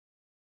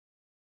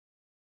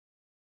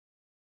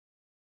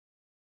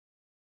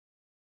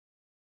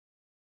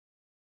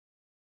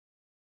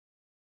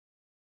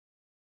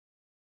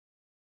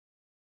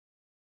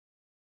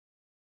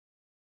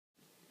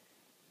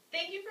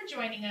Thank you for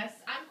joining us.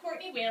 I'm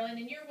Courtney Whalen,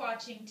 and you're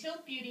watching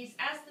Tilth Beauty's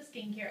Ask the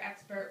Skincare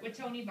Expert with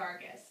Tony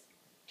Vargas.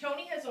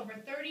 Tony has over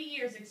 30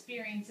 years'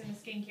 experience in the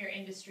skincare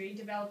industry,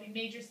 developing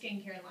major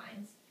skincare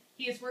lines.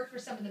 He has worked for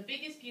some of the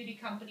biggest beauty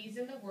companies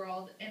in the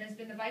world and has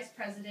been the Vice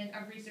President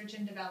of Research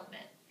and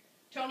Development.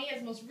 Tony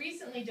has most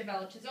recently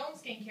developed his own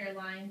skincare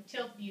line,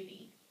 Tilth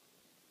Beauty.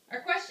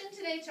 Our question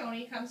today,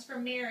 Tony, comes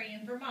from Mary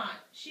in Vermont.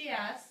 She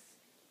asks,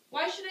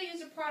 why should I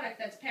use a product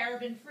that's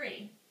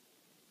paraben-free?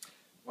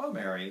 Well,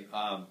 Mary,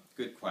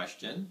 good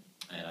question.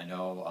 And I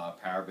know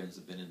parabens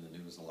have been in the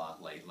news a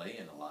lot lately,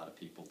 and a lot of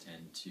people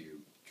tend to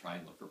try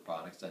and look for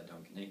products that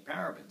don't contain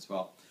parabens.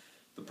 Well,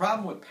 the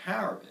problem with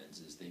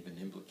parabens is they've been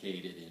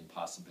implicated in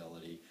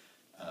possibility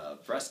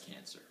of breast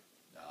cancer.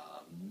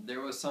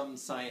 There was some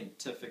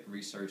scientific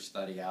research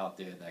study out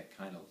there that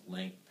kind of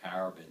linked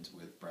parabens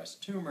with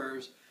breast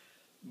tumors,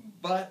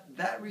 but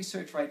that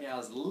research right now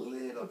is a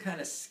little kind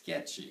of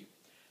sketchy.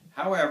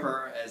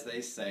 However, as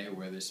they say,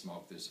 where there's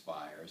smoke, there's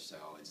fire, so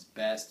it's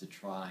best to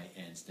try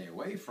and stay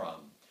away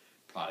from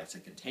products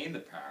that contain the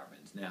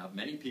parabens. Now,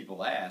 many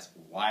people ask,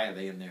 why are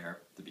they in there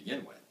to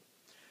begin with?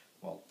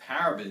 Well,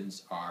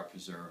 parabens are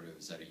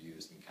preservatives that are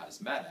used in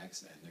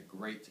cosmetics, and they're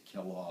great to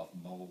kill off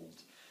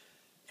mold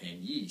and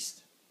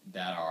yeast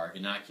that are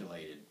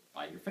inoculated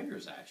by your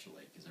fingers,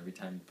 actually, because every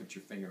time you put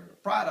your finger in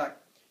a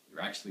product,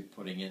 you're actually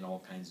putting in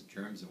all kinds of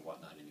germs and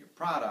whatnot in your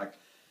product.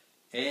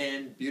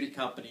 And beauty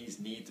companies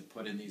need to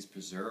put in these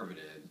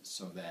preservatives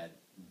so that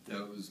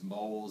those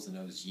molds and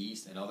those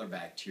yeast and other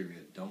bacteria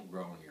don't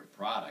grow in your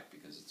product,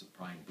 because it's a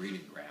prime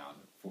breeding ground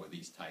for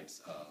these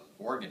types of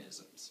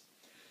organisms.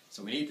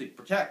 So we need to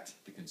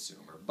protect the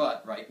consumer,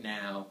 but right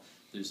now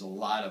there's a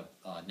lot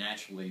of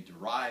naturally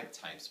derived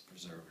types of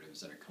preservatives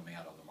that are coming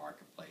out on the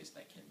marketplace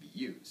that can be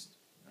used.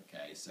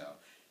 Okay, so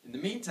in the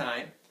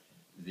meantime,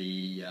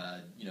 the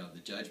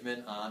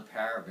judgment on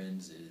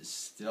parabens is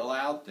still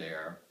out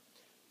there,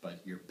 but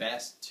you're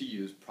best to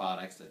use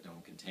products that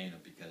don't contain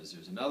them, because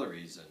there's another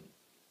reason,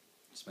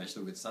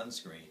 especially with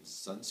sunscreens.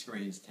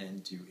 Sunscreens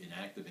tend to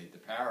inactivate the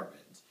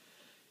parabens.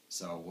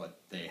 So what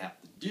they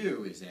have to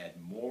do is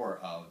add more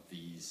of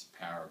these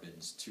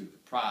parabens to the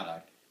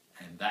product,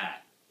 and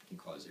that can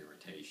cause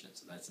irritation.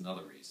 So that's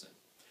another reason.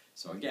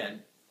 So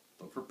again,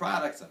 look for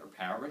products that are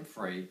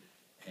paraben-free,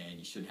 and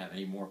you shouldn't have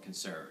any more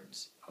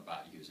concerns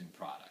about using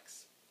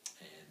products.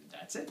 And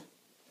that's it.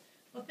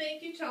 Well,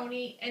 thank you,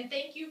 Tony, and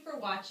thank you for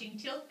watching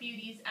Tilth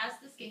Beauty's Ask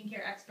the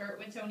Skincare Expert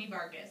with Tony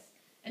Vargas.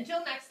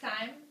 Until next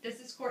time, this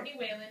is Courtney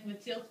Whalen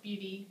with Tilth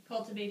Beauty,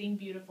 cultivating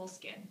beautiful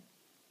skin.